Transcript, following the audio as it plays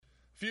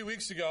few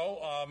weeks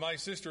ago, my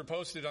sister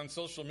posted on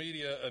social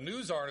media a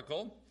news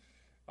article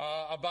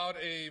about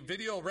a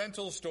video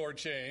rental store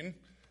chain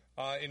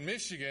in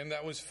Michigan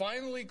that was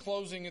finally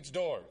closing its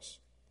doors.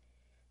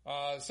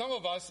 Some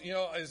of us,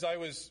 as I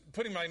was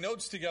putting my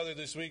notes together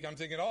this week, I'm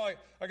thinking, I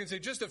can say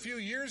just a few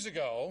years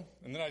ago,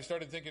 and then I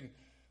started thinking,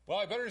 well,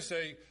 I better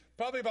say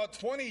probably about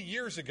 20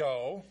 years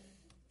ago.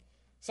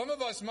 Some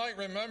of us might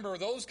remember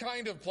those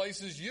kind of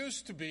places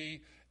used to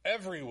be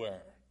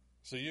everywhere.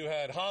 So you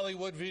had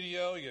Hollywood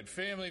Video, you had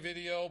Family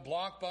Video,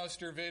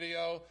 Blockbuster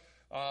Video,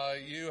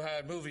 you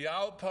had Movie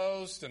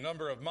Outpost, a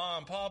number of mom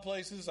and pop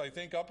places. I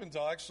think up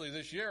until actually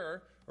this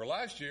year, or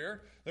last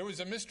year, there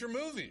was a Mr.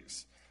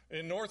 Movies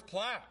in North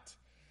Platte.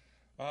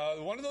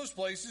 One of those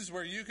places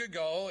where you could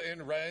go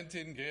and rent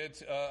and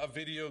get a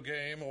video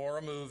game or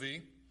a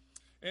movie.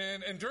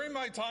 And during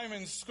my time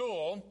in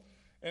school,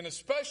 and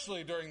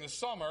especially during the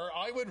summer,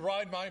 I would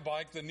ride my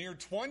bike the near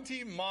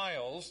 20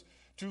 miles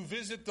to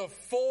visit the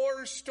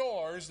 4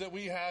 stores that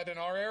we had in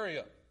our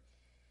area.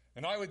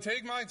 And I would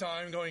take my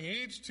time going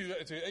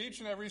to each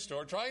and every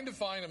store, trying to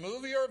find a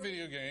movie or a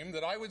video game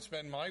that I would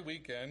spend my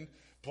weekend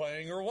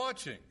playing or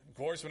watching. Of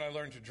course, when I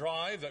learned to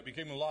drive, that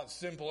became a lot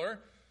simpler.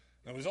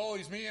 It was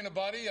always me and a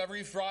buddy.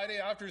 Every Friday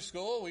after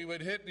school, we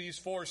would hit these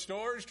 4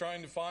 stores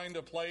trying to find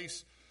a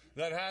place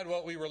that had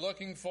what we were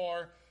looking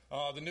for,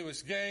 the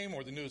newest game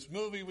or the newest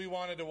movie we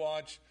wanted to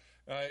watch,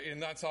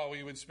 and that's how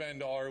we would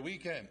spend our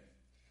weekend.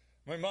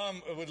 My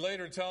mom would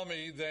later tell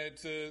me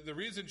that the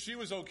reason she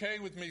was okay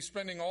with me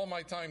spending all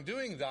my time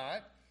doing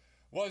that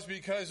was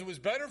because it was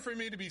better for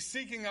me to be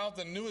seeking out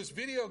the newest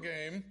video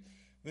game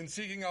than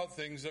seeking out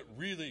things that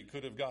really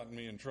could have gotten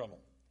me in trouble.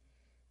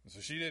 And so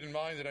she didn't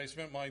mind that I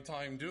spent my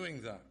time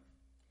doing that.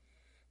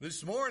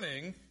 This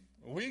morning,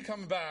 we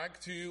come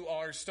back to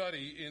our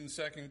study in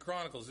 2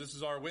 Chronicles. This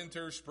is our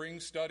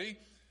winter-spring study.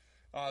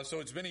 So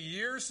it's been a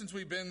year since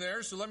we've been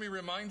there, so let me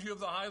remind you of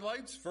the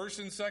highlights. 1st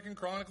and 2nd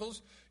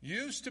Chronicles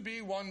used to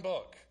be one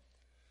book.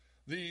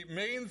 The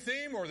main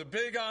theme, or the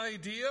big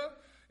idea,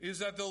 is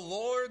that the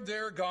Lord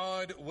their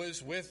God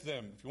was with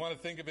them. If you want to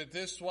think of it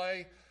this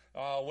way,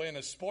 when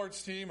a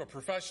sports team, a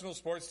professional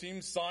sports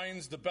team,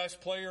 signs the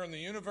best player in the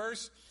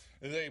universe,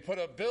 they put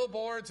up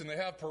billboards and they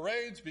have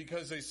parades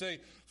because they say,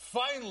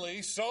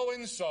 finally,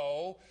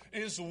 so-and-so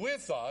is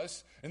with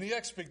us, and the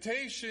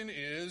expectation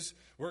is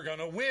we're going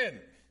to win.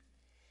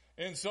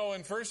 And so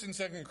in 1st and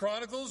 2nd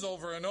Chronicles,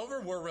 over and over,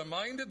 we're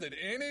reminded that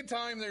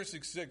anytime there's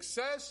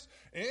success,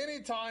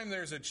 anytime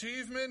there's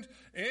achievement,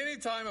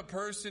 anytime a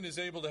person is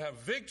able to have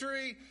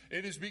victory,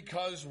 it is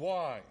because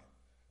why?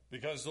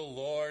 Because the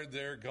Lord,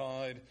 their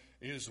God,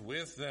 is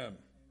with them.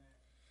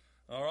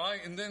 All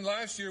right, and then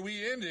last year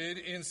we ended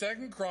in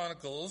 2nd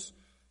Chronicles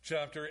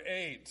chapter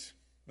 8.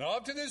 Now,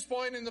 up to this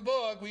point in the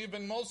book, we have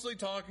been mostly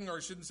talking, or I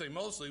shouldn't say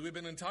mostly, we've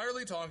been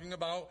entirely talking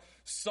about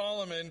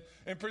Solomon,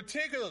 and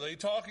particularly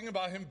talking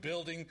about him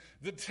building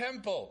the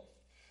temple.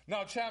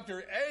 Now,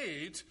 chapter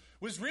 8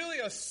 was really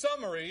a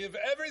summary of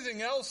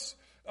everything else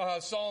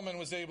Solomon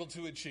was able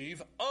to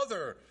achieve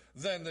other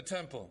than the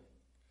temple.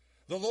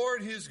 The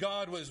Lord, his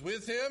God, was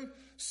with him.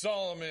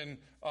 Solomon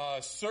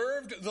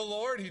served the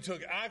Lord. He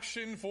took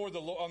action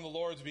on the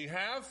Lord's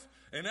behalf.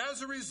 And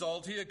as a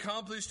result, he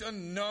accomplished a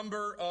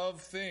number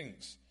of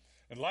things.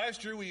 And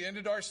last year we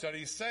ended our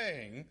study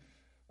saying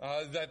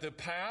that the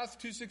path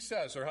to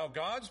success, or how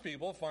God's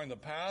people find the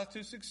path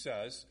to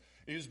success,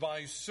 is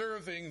by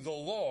serving the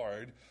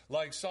Lord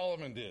like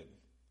Solomon did.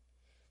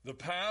 The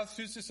path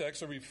to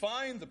success, or we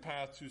find the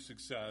path to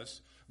success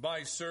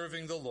by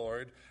serving the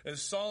Lord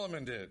as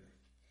Solomon did.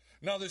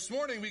 Now this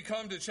morning we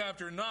come to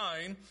chapter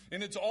 9,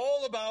 and it's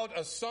all about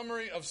a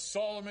summary of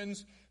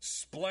Solomon's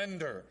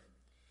splendor.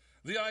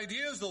 The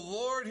idea is the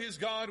Lord, his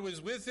God, was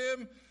with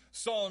him.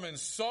 Solomon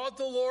sought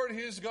the Lord,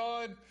 his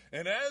God,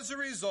 and as a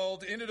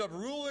result ended up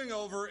ruling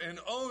over and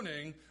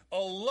owning a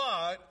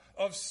lot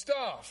of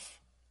stuff.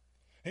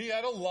 He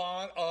had a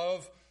lot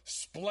of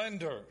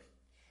splendor.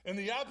 And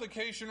the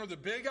application, or the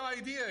big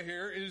idea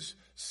here, is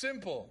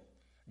simple.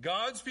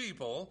 God's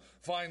people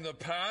find the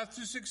path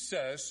to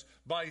success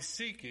by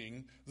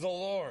seeking the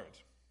Lord.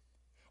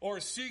 Or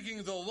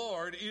seeking the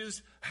Lord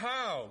is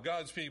how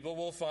God's people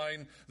will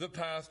find the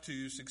path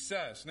to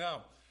success.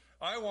 Now,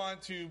 I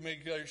want to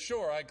make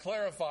sure I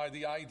clarify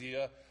the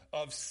idea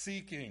of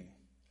seeking.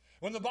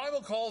 When the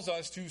Bible calls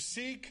us to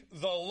seek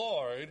the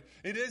Lord,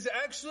 it is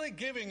actually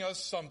giving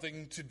us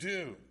something to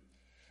do.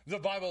 The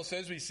Bible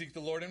says we seek the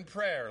Lord in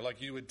prayer,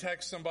 like you would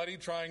text somebody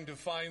trying to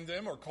find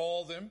them or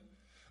call them.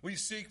 We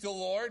seek the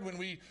Lord when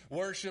we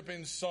worship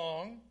in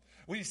song.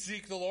 We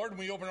seek the Lord when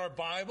we open our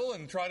Bible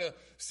and try to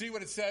see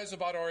what it says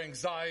about our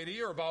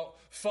anxiety or about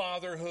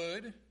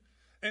fatherhood.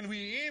 And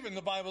we even,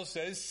 the Bible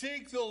says,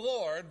 seek the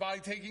Lord by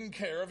taking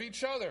care of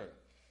each other.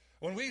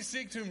 When we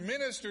seek to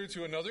minister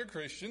to another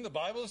Christian, the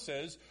Bible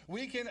says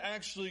we can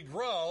actually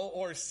grow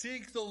or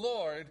seek the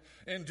Lord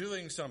in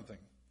doing something.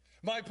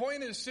 My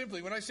point is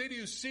simply, when I say to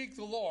you, seek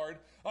the Lord,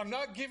 I'm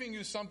not giving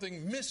you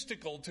something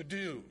mystical to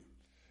do.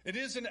 It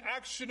is an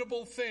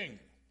actionable thing.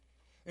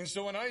 And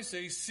so when I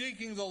say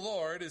seeking the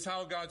Lord is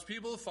how God's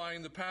people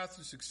find the path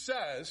to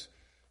success,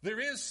 there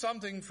is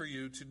something for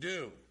you to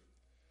do.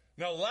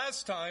 Now,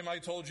 last time I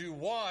told you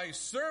why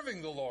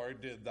serving the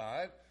Lord did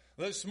that.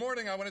 This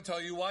morning I want to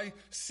tell you why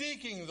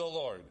seeking the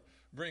Lord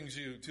brings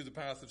you to the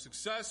path of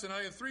success. And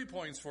I have 3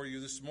 points for you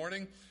this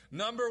morning.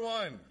 Number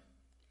one,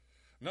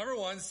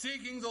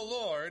 seeking the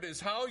Lord is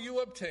how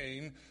you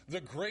obtain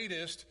the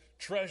greatest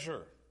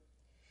treasure.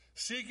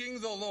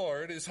 Seeking the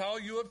Lord is how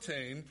you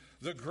obtain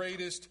the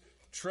greatest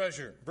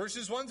treasure.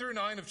 Verses 1 through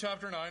 9 of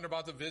chapter 9 are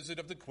about the visit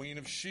of the Queen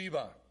of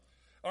Sheba.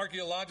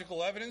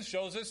 Archaeological evidence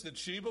shows us that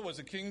Sheba was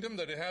a kingdom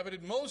that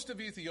inhabited most of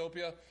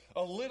Ethiopia,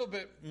 a little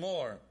bit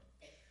more.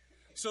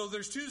 So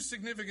there's two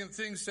significant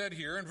things said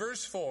here. In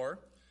verse 4,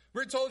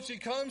 we're told she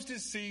comes to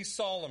see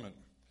Solomon.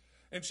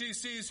 And she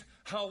sees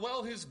how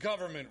well his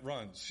government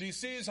runs. She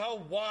sees how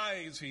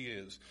wise he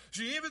is.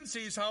 She even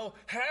sees how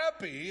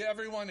happy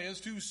everyone is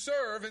to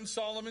serve in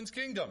Solomon's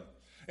kingdom.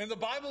 And the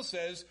Bible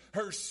says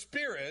her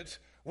spirit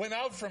went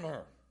out from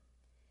her.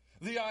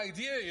 The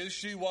idea is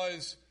she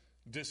was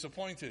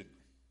disappointed.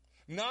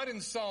 Not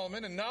in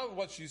Solomon and not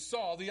what she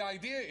saw. The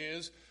idea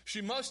is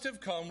she must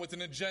have come with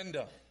an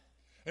agenda.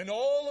 And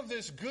all of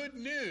this good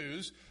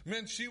news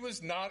meant she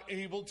was not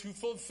able to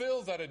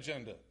fulfill that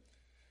agenda.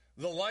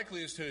 The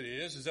likelihood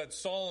is that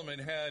Solomon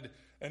had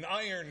an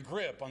iron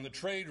grip on the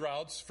trade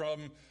routes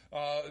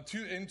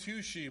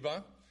into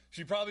Sheba.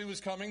 She probably was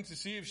coming to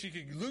see if she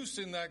could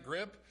loosen that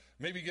grip,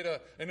 maybe get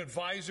an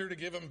advisor to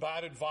give him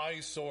bad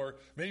advice, or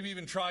maybe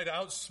even try to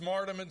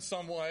outsmart him in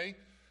some way.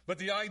 But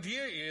the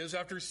idea is,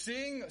 after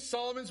seeing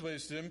Solomon's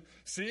wisdom,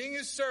 seeing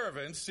his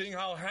servants, seeing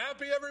how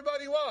happy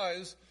everybody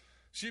was,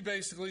 she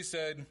basically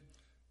said,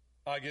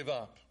 I give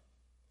up.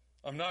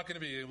 I'm not going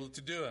to be able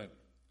to do it.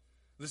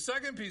 The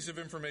second piece of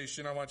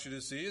information I want you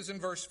to see is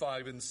in verse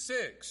 5 and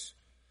 6.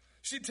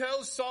 She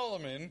tells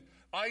Solomon,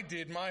 I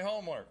did my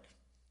homework.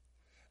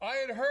 I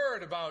had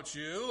heard about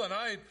you, and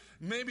I had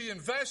maybe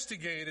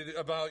investigated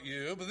about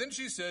you, but then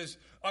she says,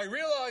 I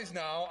realize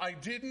now I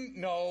didn't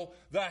know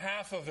the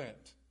half of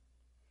it.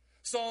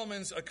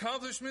 Solomon's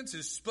accomplishments,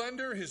 his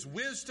splendor, his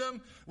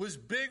wisdom was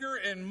bigger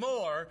and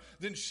more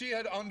than she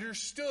had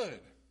understood.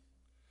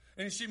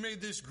 And she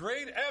made this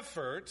great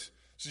effort.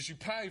 So she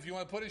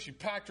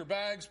packed her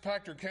bags,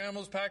 packed her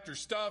camels, packed her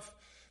stuff,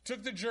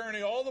 took the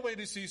journey all the way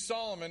to see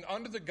Solomon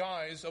under the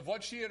guise of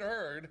what she had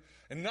heard.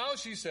 And now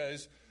she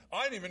says,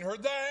 I hadn't even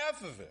heard the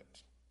half of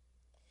it.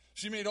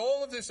 She made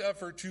all of this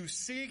effort to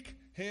seek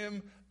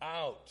him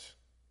out.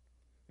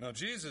 Now,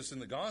 Jesus in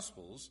the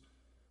Gospels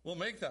will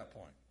make that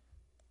point.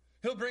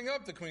 He'll bring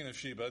up the Queen of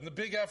Sheba and the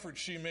big effort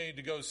she made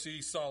to go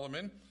see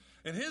Solomon.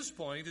 And his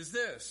point is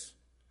this: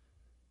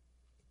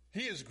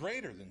 he is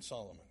greater than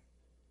Solomon.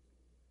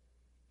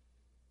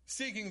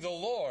 Seeking the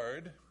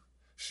Lord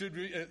should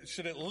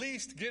at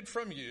least get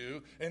from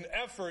you an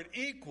effort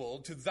equal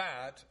to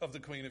that of the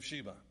Queen of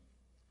Sheba.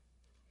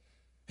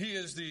 He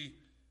is the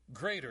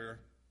greater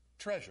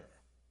treasure.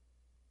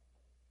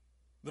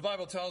 The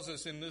Bible tells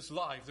us in this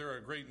life there are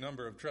a great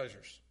number of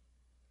treasures.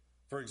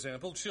 For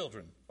example,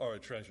 children are a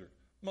treasure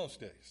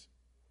most days.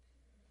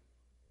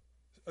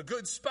 A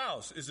good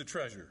spouse is a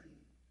treasure.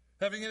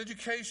 Having an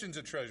education is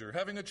a treasure.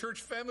 Having a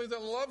church family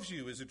that loves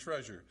you is a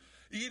treasure.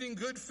 Eating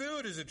good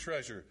food is a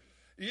treasure.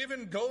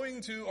 Even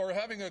going to or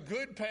having a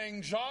good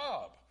paying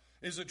job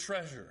is a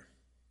treasure.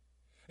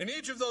 And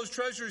each of those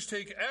treasures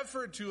take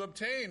effort to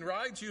obtain,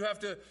 right? You have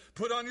to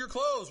put on your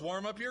clothes,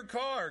 warm up your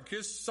car,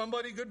 kiss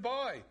somebody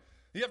goodbye.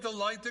 You have to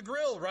light the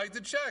grill, write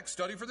the check,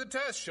 study for the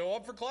test, show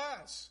up for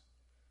class.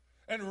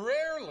 And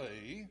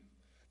rarely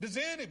does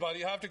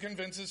anybody have to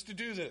convince us to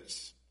do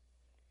this.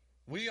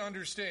 We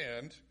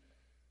understand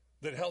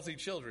that healthy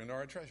children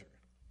are a treasure.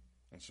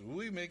 And so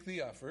we make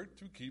the effort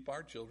to keep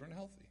our children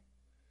healthy.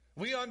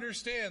 We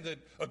understand that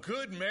a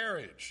good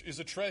marriage is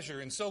a treasure.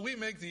 And so we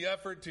make the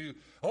effort to,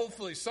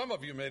 hopefully some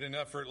of you made an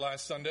effort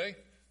last Sunday,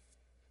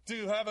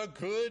 to have a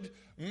good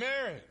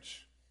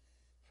marriage.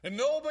 And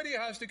nobody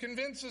has to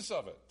convince us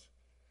of it.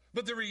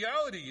 But the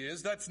reality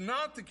is that's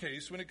not the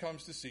case when it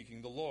comes to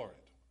seeking the Lord.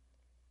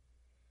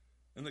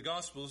 In the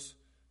Gospels,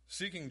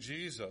 seeking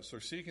Jesus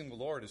or seeking the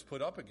Lord is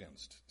put up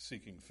against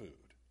seeking food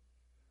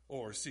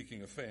or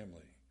seeking a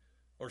family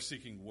or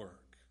seeking work.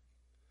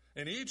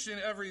 And each and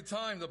every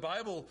time the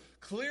Bible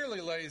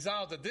clearly lays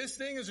out that this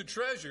thing is a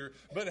treasure,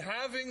 but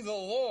having the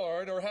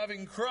Lord or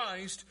having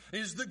Christ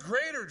is the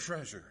greater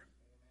treasure.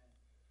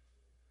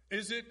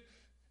 Is it,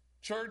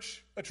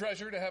 church, a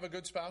treasure to have a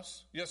good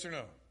spouse? Yes or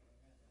no?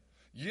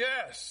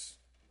 Yes.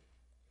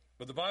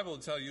 But the Bible will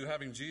tell you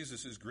having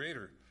Jesus is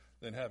greater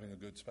than having a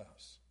good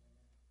spouse.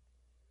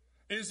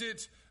 Is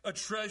it a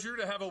treasure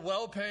to have a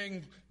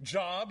well-paying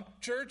job,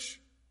 church?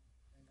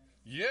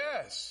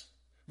 Yes.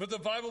 But the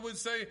Bible would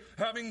say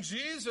having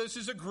Jesus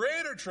is a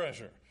greater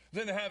treasure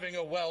than having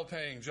a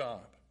well-paying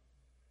job.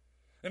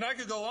 And I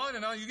could go on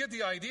and on. You get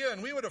the idea,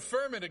 and we would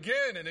affirm it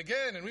again and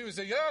again, and we would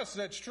say, yes,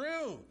 that's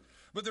true.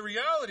 But the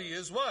reality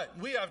is what?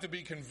 We have to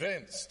be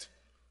convinced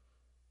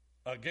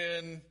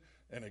again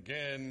and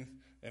again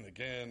and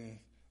again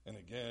and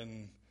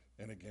again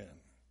and again.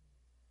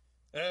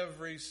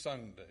 Every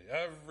Sunday,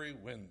 every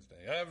Wednesday,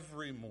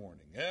 every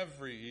morning,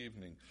 every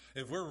evening.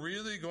 If we're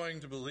really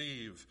going to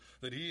believe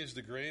that he is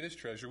the greatest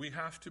treasure, we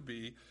have to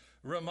be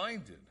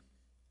reminded.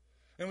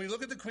 And we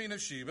look at the Queen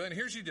of Sheba, and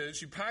here she did.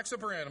 She packs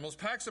up her animals,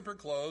 packs up her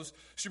clothes.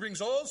 She brings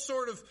all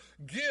sort of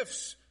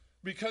gifts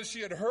because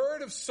she had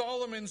heard of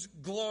Solomon's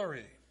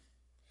glory.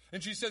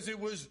 And she says it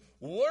was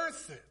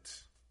worth it.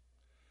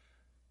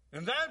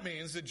 And that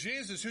means that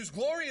Jesus, whose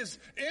glory is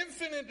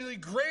infinitely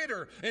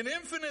greater and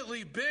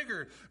infinitely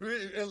bigger,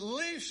 at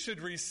least should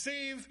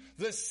receive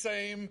the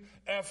same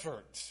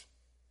effort.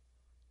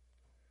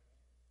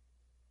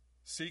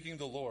 Seeking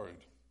the Lord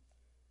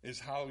is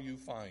how you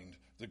find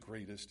the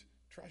greatest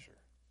treasure.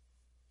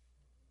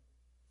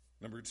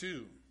 Number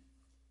 2,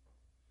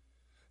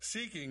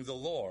 seeking the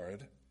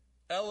Lord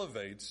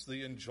elevates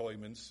the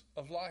enjoyments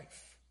of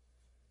life.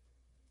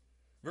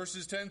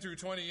 Verses 10 through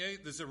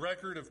 28, there's a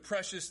record of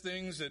precious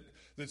things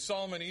that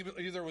Solomon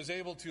either was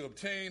able to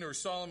obtain or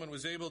Solomon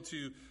was able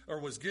to, or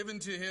was given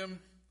to him.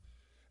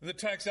 And the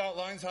text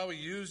outlines how he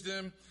used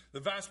them. The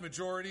vast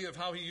majority of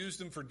how he used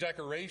them for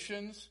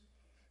decorations.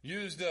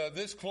 Used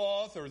this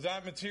cloth or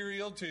that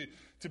material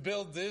to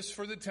build this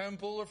for the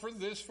temple, or for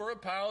this for a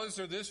palace,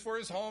 or this for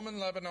his home in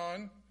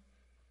Lebanon.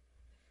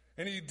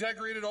 And he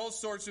decorated all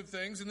sorts of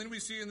things. And then we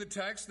see in the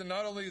text that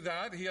not only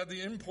that, he had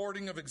the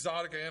importing of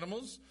exotic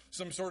animals,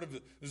 some sort of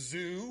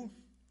zoo.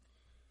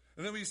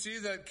 And then we see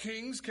that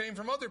kings came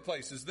from other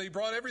places. They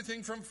brought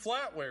everything from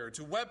flatware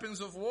to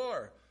weapons of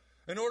war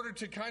in order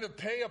to kind of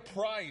pay a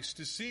price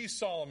to see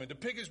Solomon, to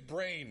pick his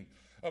brain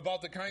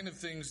about the kind of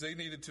things they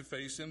needed to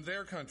face in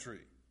their country.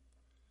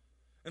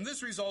 And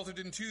this resulted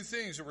in 2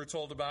 things that we're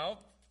told about.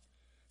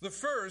 The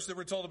first that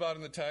we're told about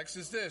in the text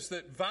is this,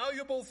 that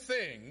valuable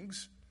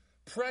things,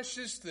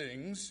 precious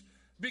things,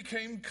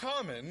 became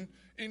common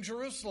in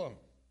Jerusalem.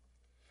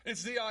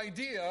 It's the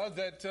idea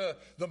that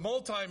the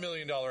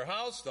multi-million-dollar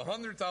house, the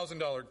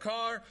 $100,000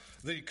 car,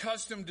 the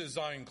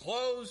custom-designed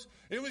clothes,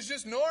 it was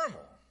just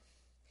normal.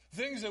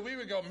 Things that we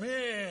would go,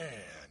 man,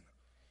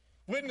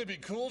 wouldn't it be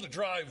cool to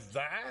drive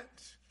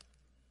that?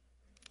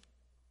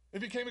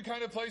 It became a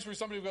kind of place where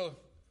somebody would go,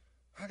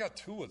 I got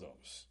 2 of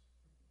those.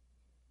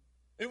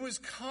 It was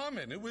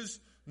common. It was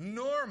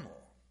normal.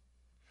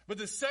 But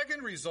the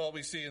second result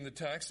we see in the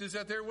text is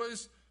that there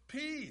was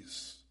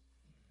peace.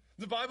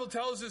 The Bible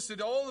tells us that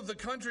all of the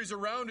countries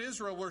around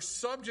Israel were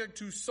subject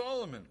to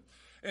Solomon.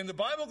 And the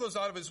Bible goes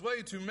out of its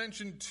way to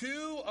mention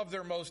 2 of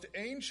their most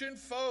ancient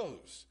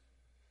foes.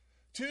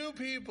 2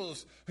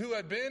 peoples who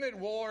had been at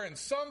war in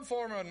some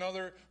form or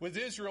another with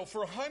Israel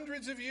for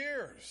hundreds of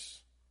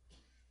years.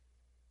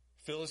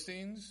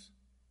 Philistines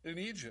and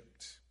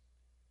Egypt.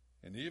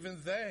 And even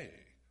they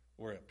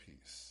were at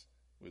peace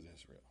with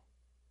Israel.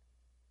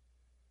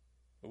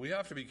 But we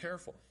have to be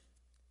careful.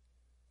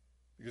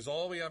 Because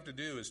all we have to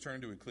do is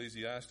turn to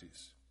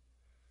Ecclesiastes.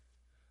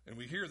 And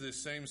we hear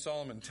this same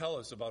Solomon tell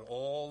us about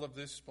all of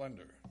this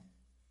splendor.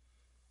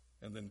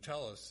 And then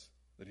tell us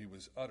that he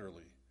was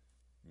utterly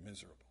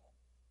miserable.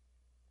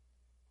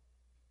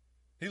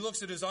 He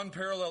looks at his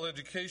unparalleled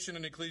education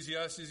in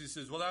Ecclesiastes. He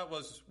says, well, that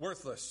was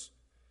worthless.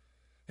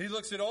 He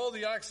looks at all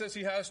the access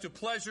he has to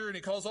pleasure, and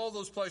he calls all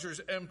those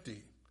pleasures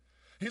empty.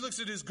 He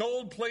looks at his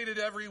gold-plated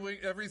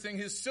everything,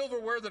 his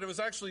silverware that it was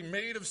actually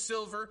made of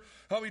silver,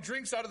 how he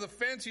drinks out of the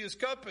fanciest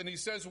cup, and he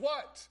says,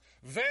 what?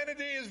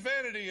 Vanity is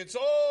vanity. It's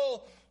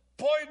all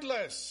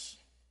pointless.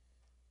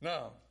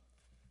 No,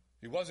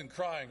 he wasn't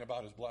crying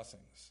about his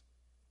blessings.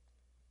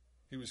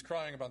 He was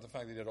crying about the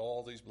fact that he had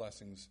all these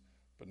blessings,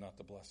 but not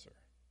the blesser.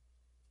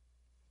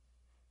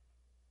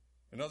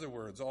 In other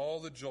words, all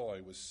the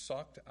joy was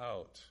sucked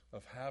out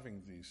of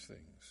having these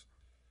things.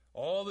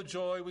 All the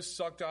joy was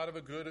sucked out of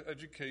a good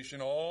education.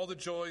 All the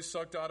joy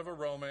sucked out of a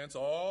romance.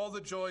 All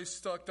the joy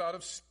sucked out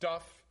of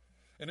stuff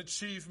and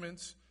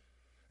achievements.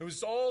 It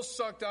was all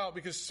sucked out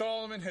because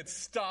Solomon had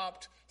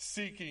stopped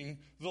seeking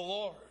the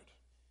Lord.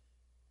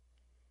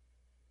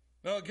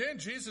 Now again,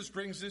 Jesus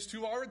brings this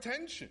to our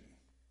attention.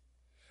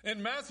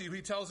 In Matthew,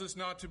 he tells us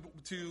not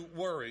to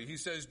worry. He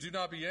says, do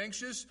not be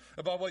anxious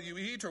about what you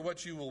eat or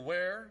what you will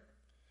wear.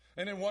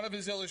 And in one of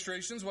his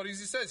illustrations, what does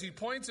he say? He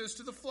points us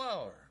to the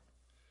flower.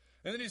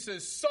 And then he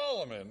says,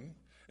 Solomon,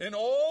 in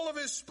all of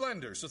his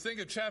splendor, so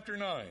think of chapter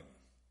 9.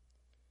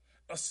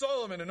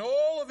 Solomon, in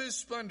all of his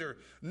splendor,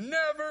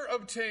 never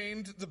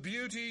obtained the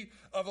beauty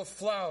of a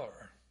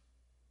flower.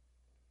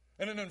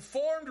 And an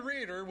informed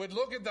reader would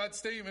look at that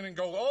statement and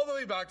go all the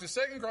way back to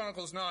 2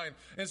 Chronicles 9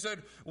 and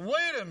said,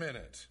 wait a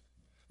minute.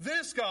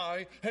 This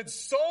guy had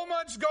so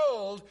much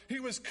gold, he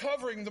was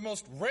covering the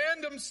most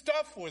random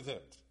stuff with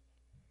it.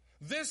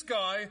 This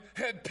guy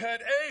had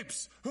pet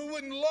apes. Who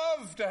wouldn't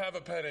love to have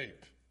a pet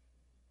ape?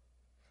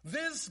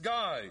 This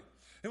guy,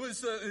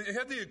 it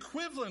had the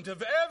equivalent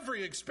of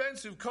every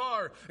expensive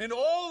car and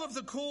all of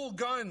the cool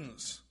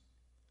guns.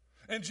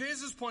 And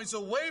Jesus points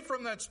away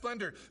from that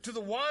splendor to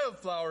the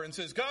wildflower and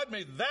says, God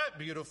made that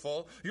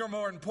beautiful. You're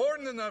more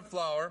important than that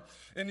flower.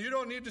 And you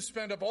don't need to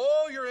spend up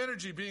all your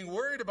energy being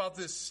worried about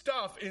this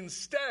stuff.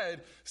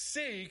 Instead,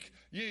 seek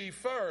ye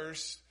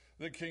first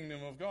the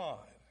kingdom of God.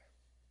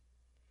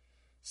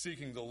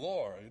 Seeking the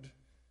Lord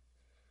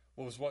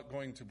was what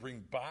going to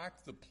bring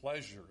back the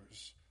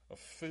pleasures of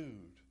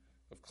food,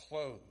 of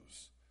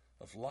clothes,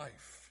 of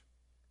life.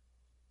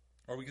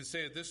 Or we could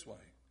say it this way.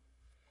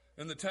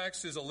 And the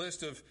text is a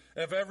list of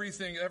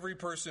everything every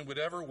person would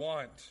ever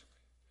want.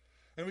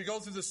 And we go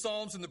through the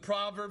Psalms and the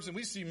Proverbs, and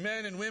we see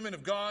men and women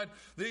of God,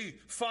 they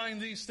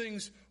find these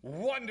things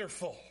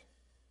wonderful.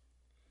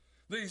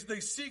 They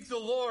seek the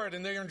Lord,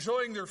 and they're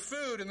enjoying their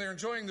food, and they're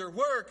enjoying their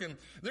work, and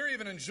they're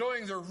even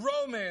enjoying their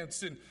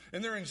romance, and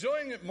they're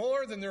enjoying it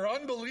more than their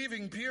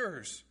unbelieving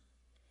peers.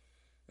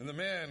 And the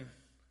man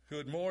who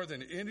had more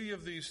than any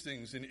of these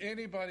things than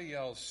anybody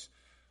else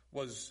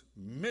was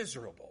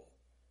miserable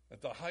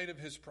at the height of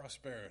his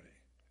prosperity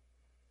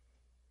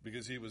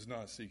because he was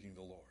not seeking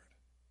the Lord.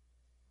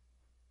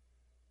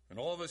 And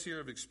all of us here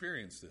have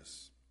experienced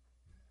this.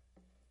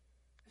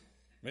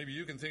 Maybe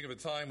you can think of a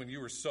time when you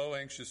were so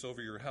anxious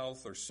over your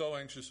health, or so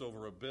anxious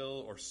over a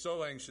bill, or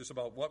so anxious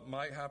about what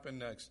might happen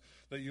next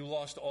that you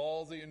lost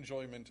all the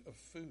enjoyment of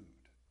food.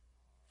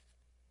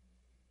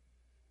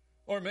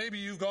 Or maybe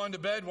you've gone to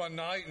bed one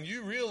night and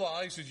you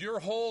realize that your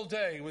whole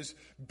day was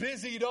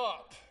busied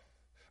up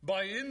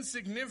by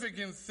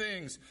insignificant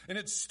things, and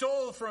it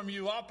stole from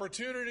you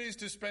opportunities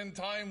to spend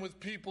time with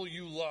people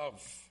you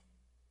love.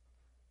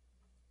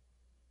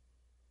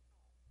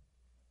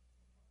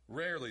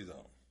 Rarely,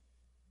 though,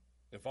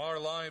 if our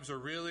lives are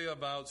really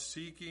about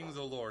seeking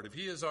the Lord, if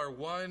He is our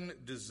one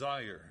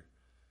desire,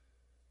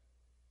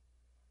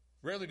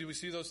 rarely do we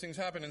see those things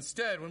happen.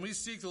 Instead, when we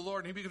seek the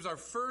Lord and He becomes our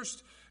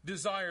first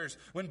desires,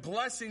 when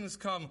blessings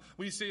come,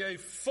 we see a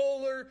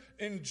fuller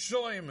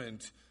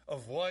enjoyment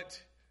of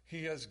what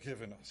He has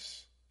given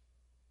us.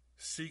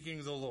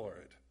 Seeking the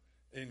Lord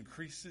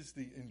increases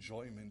the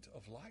enjoyment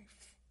of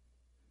life.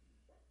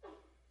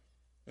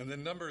 And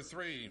then number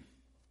 3,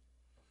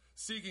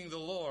 seeking the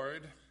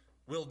Lord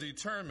will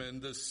determine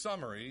the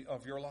summary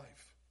of your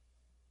life.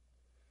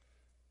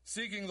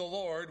 Seeking the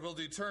Lord will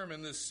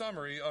determine the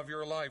summary of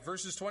your life.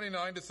 Verses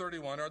 29 to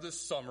 31 are the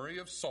summary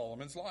of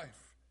Solomon's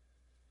life.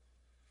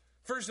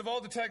 First of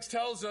all, the text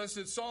tells us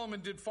that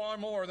Solomon did far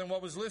more than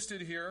what was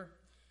listed here.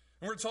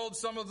 And we're told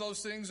some of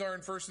those things are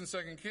in 1st and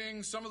 2nd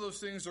Kings, some of those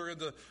things are in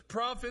the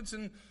prophets,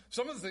 and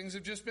some of the things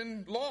have just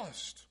been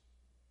lost.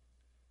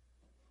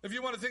 If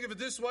you want to think of it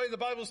this way, the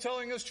Bible's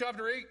telling us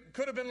chapter 8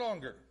 could have been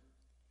longer.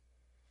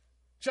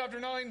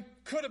 Chapter 9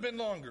 could have been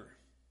longer.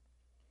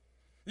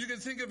 You can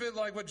think of it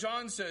like what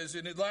John says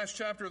in the last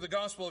chapter of the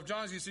Gospel of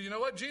John. He said, you know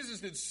what? Jesus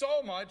did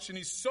so much and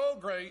He's so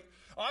great,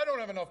 I don't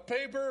have enough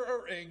paper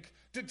or ink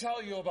to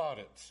tell you about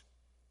it.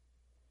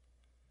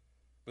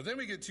 But then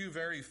we get 2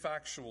 very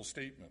factual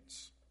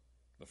statements.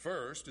 The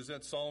first is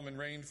that Solomon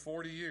reigned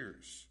 40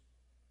 years.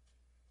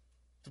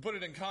 To put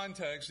it in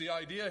context, the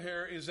idea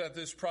here is that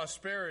this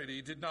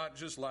prosperity did not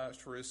just last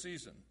for a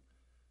season.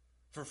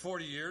 For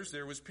 40 years,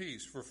 there was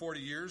peace. For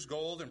 40 years,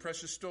 gold and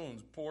precious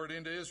stones poured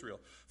into Israel.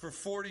 For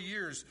 40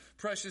 years,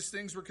 precious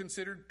things were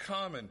considered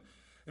common.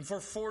 And for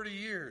 40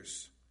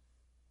 years,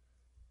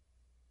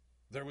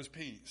 there was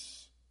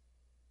peace.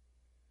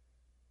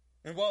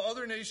 And while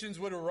other nations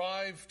would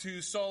arrive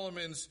to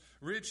Solomon's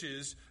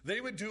riches,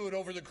 they would do it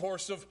over the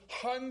course of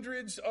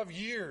hundreds of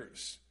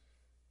years.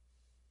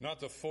 Not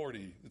the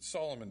 40 that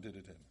Solomon did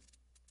it in.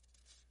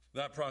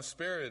 That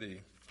prosperity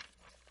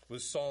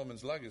was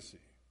Solomon's legacy.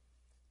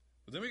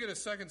 But then we get a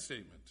second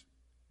statement.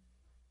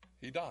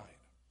 He died.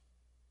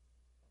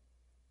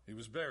 He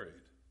was buried.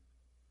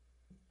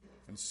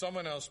 And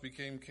someone else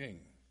became king.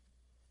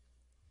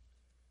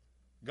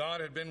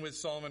 God had been with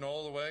Solomon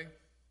all the way.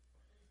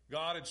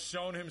 God had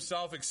shown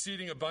Himself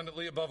exceeding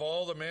abundantly above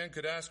all the man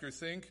could ask or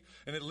think.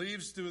 And it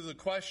leads to the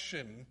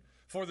question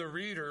for the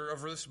reader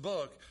of this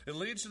book. It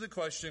leads to the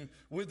question,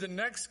 would the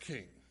next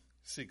king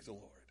seek the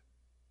Lord?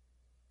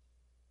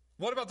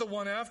 What about the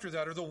one after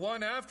that, or the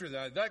one after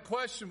that? That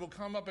question will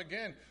come up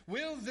again.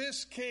 Will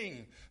this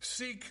king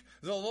seek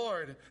the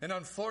Lord? And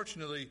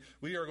unfortunately,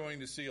 we are going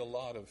to see a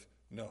lot of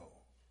no.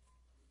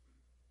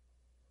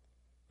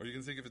 Or you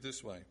can think of it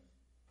this way.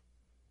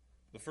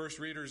 The first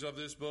readers of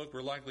this book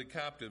were likely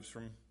captives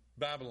from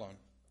Babylon.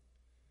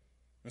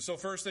 And so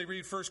first they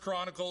read 1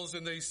 Chronicles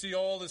and they see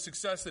all the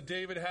success that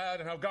David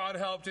had and how God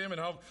helped him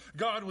and how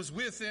God was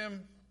with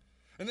him.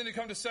 And then they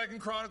come to 2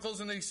 Chronicles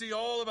and they see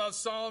all about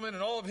Solomon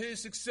and all of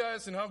his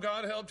success and how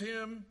God helped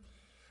him.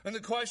 And the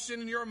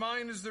question in your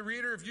mind as the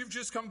reader, if you've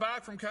just come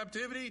back from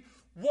captivity,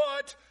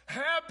 what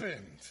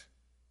happened?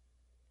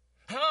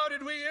 How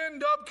did we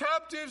end up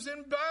captives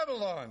in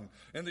Babylon?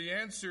 And the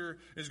answer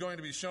is going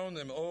to be shown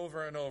them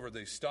over and over.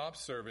 They stopped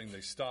serving. They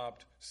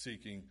stopped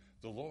seeking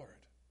the Lord.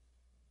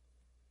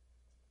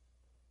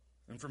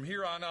 And from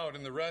here on out,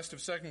 in the rest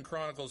of 2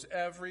 Chronicles,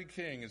 every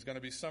king is going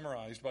to be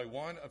summarized by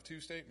one of 2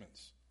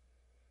 statements.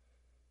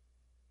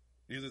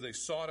 Either they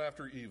sought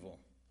after evil,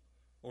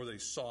 or they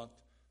sought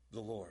the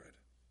Lord.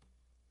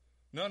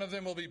 None of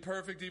them will be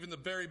perfect. Even the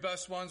very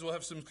best ones will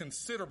have some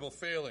considerable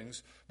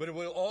failings. But it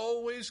will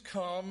always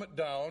come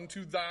down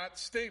to that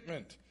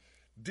statement.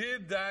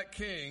 Did that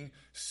king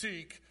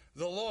seek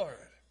the Lord?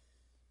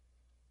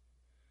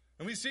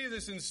 And we see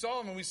this in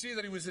Solomon. We see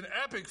that he was an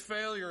epic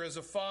failure as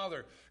a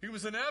father. He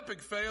was an epic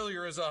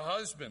failure as a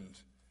husband.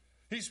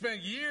 He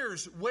spent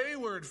years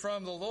wayward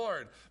from the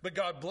Lord, but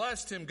God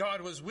blessed him. God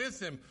was with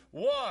him.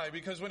 Why?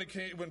 Because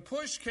when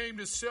push came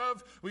to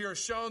shove, we are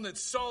shown that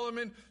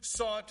Solomon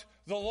sought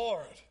the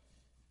Lord.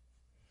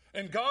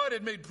 And God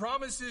had made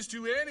promises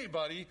to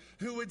anybody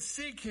who would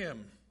seek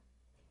him.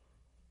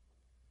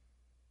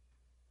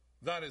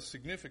 That is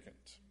significant.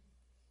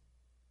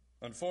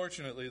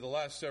 Unfortunately, the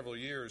last several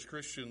years,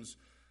 Christians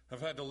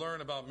have had to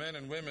learn about men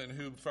and women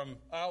who, from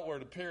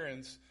outward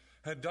appearance,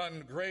 had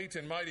done great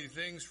and mighty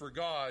things for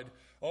God,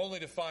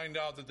 only to find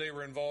out that they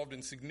were involved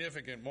in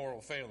significant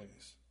moral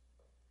failings.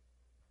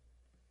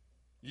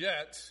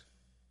 Yet,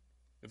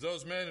 if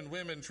those men and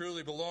women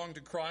truly belonged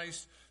to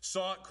Christ,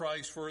 sought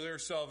Christ for their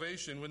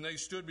salvation, when they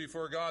stood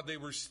before God, they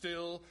were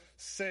still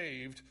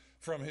saved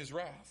from his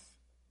wrath.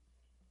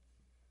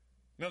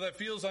 Now that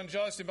feels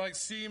unjust. It might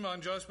seem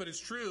unjust, but it's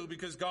true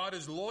because God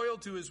is loyal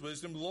to his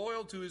wisdom,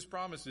 loyal to his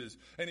promises.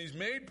 And he's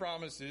made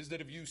promises that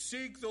if you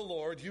seek the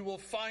Lord, you will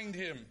find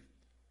him.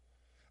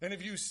 And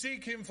if you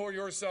seek him for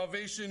your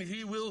salvation,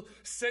 he will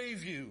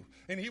save you.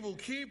 And he will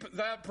keep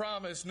that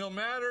promise no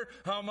matter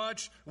how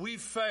much we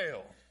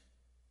fail.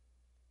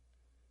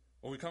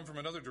 Or we come from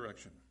another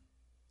direction.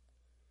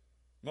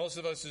 Most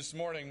of us this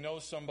morning know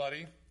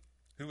somebody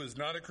who is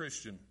not a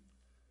Christian,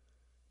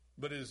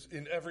 but is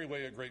in every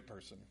way a great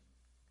person.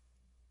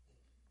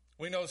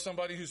 We know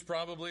somebody who's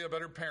probably a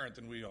better parent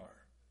than we are.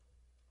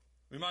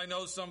 We might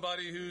know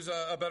somebody who's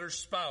a better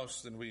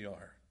spouse than we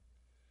are.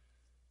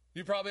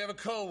 You probably have a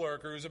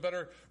coworker who's a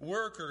better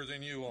worker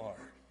than you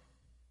are.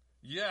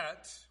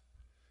 Yet,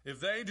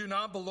 if they do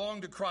not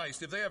belong to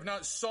Christ, if they have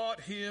not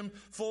sought him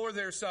for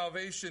their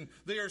salvation,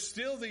 they are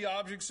still the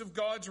objects of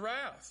God's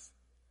wrath.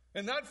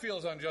 And that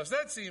feels unjust.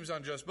 That seems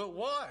unjust. But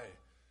why?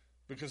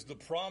 Because the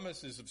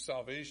promises of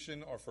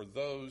salvation are for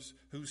those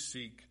who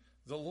seek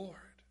the Lord.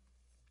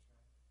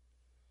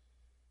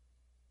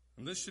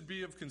 And this should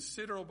be of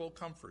considerable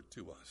comfort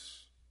to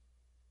us.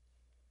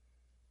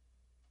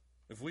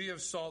 If we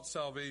have sought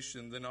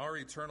salvation, then our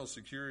eternal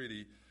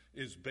security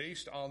is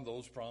based on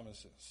those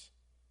promises.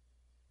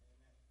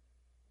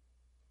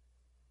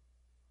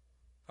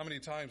 How many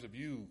times have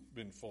you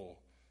been full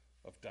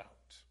of doubt?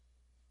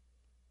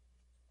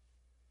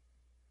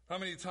 How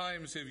many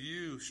times have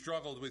you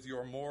struggled with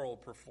your moral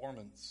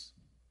performance?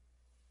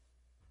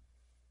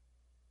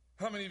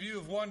 How many of you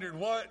have wondered,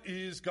 what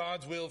is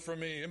God's will for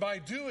me? Am I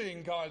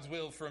doing God's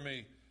will for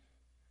me?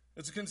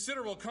 It's a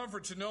considerable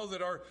comfort to know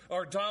that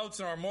our doubts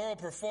and our moral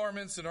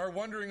performance and our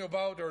wondering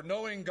about or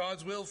knowing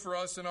God's will for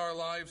us in our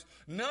lives,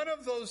 none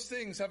of those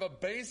things have a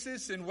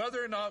basis in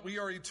whether or not we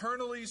are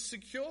eternally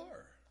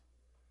secure.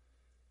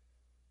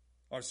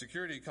 Our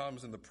security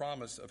comes in the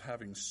promise of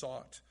having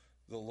sought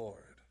the Lord.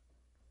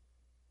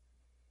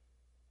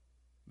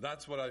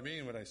 That's what I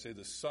mean when I say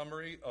the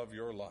summary of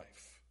your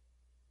life.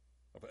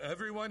 Of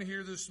everyone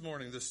here this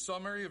morning, the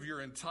summary of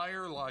your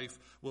entire life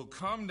will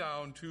come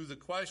down to the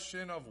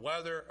question of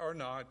whether or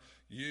not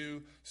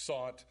you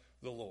sought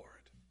the Lord.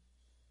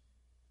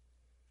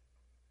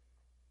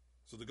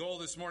 So the goal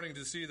this morning is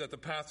to see that the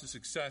path to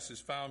success is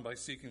found by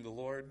seeking the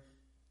Lord.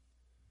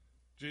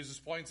 Jesus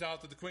points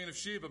out that the Queen of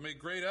Sheba made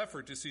great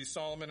effort to see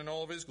Solomon in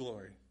all of his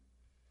glory.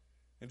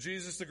 And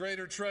Jesus, the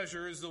greater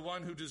treasure, is the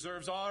one who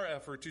deserves our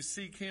effort to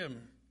seek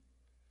him.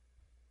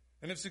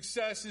 And if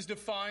success is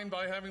defined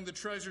by having the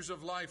treasures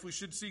of life, we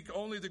should seek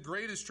only the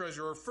greatest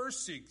treasure, or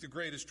first seek the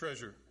greatest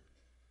treasure.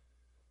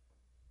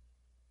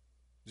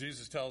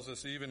 Jesus tells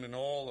us even in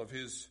all of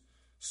his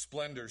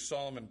splendor,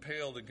 Solomon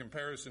paled in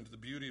comparison to the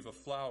beauty of a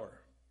flower.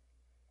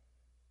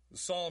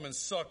 Solomon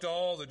sucked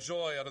all the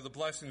joy out of the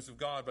blessings of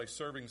God by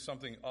serving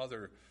something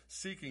other,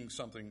 seeking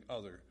something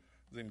other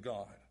than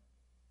God.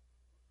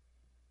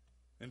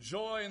 And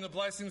joy in the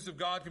blessings of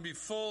God can be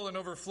full and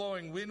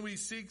overflowing when we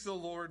seek the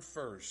Lord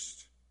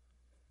first.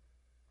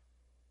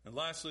 And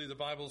lastly, the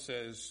Bible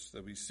says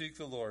that we seek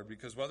the Lord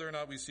because whether or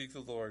not we seek the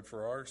Lord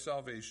for our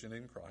salvation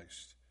in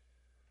Christ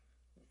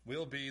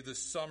will be the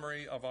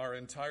summary of our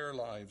entire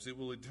lives. It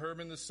will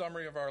determine the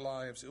summary of our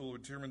lives. It will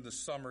determine the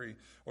summary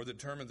or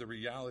determine the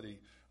reality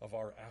of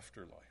our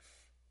afterlife.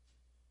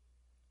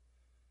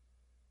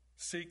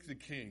 Seek the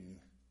King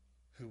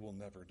who will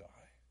never die.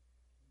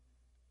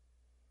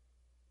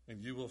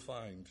 And you will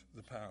find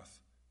the path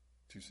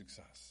to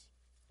success.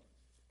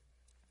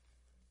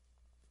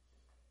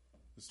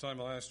 This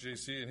time I'll ask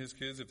JC and his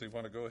kids if they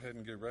want to go ahead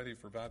and get ready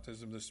for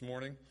baptism this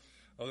morning.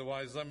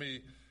 Otherwise, let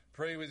me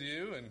pray with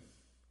you and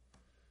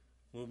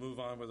we'll move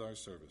on with our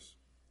service.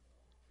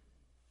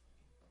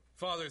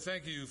 Father,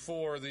 thank you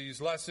for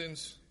these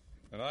lessons.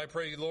 And I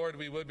pray, Lord,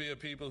 we would be a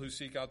people who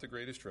seek out the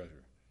greatest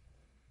treasure.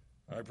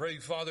 I pray,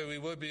 Father, we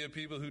would be a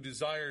people who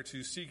desire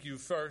to seek you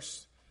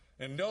first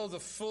and know the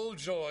full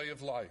joy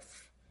of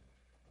life.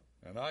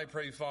 And I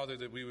pray, Father,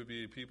 that we would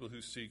be a people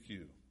who seek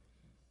you.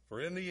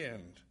 For in the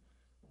end,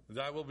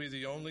 that will be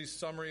the only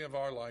summary of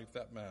our life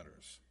that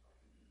matters.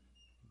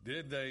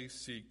 Did they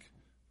seek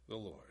the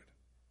Lord?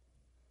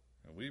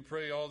 And we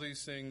pray all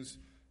these things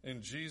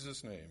in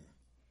Jesus' name.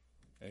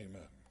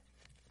 Amen.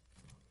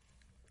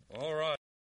 All right.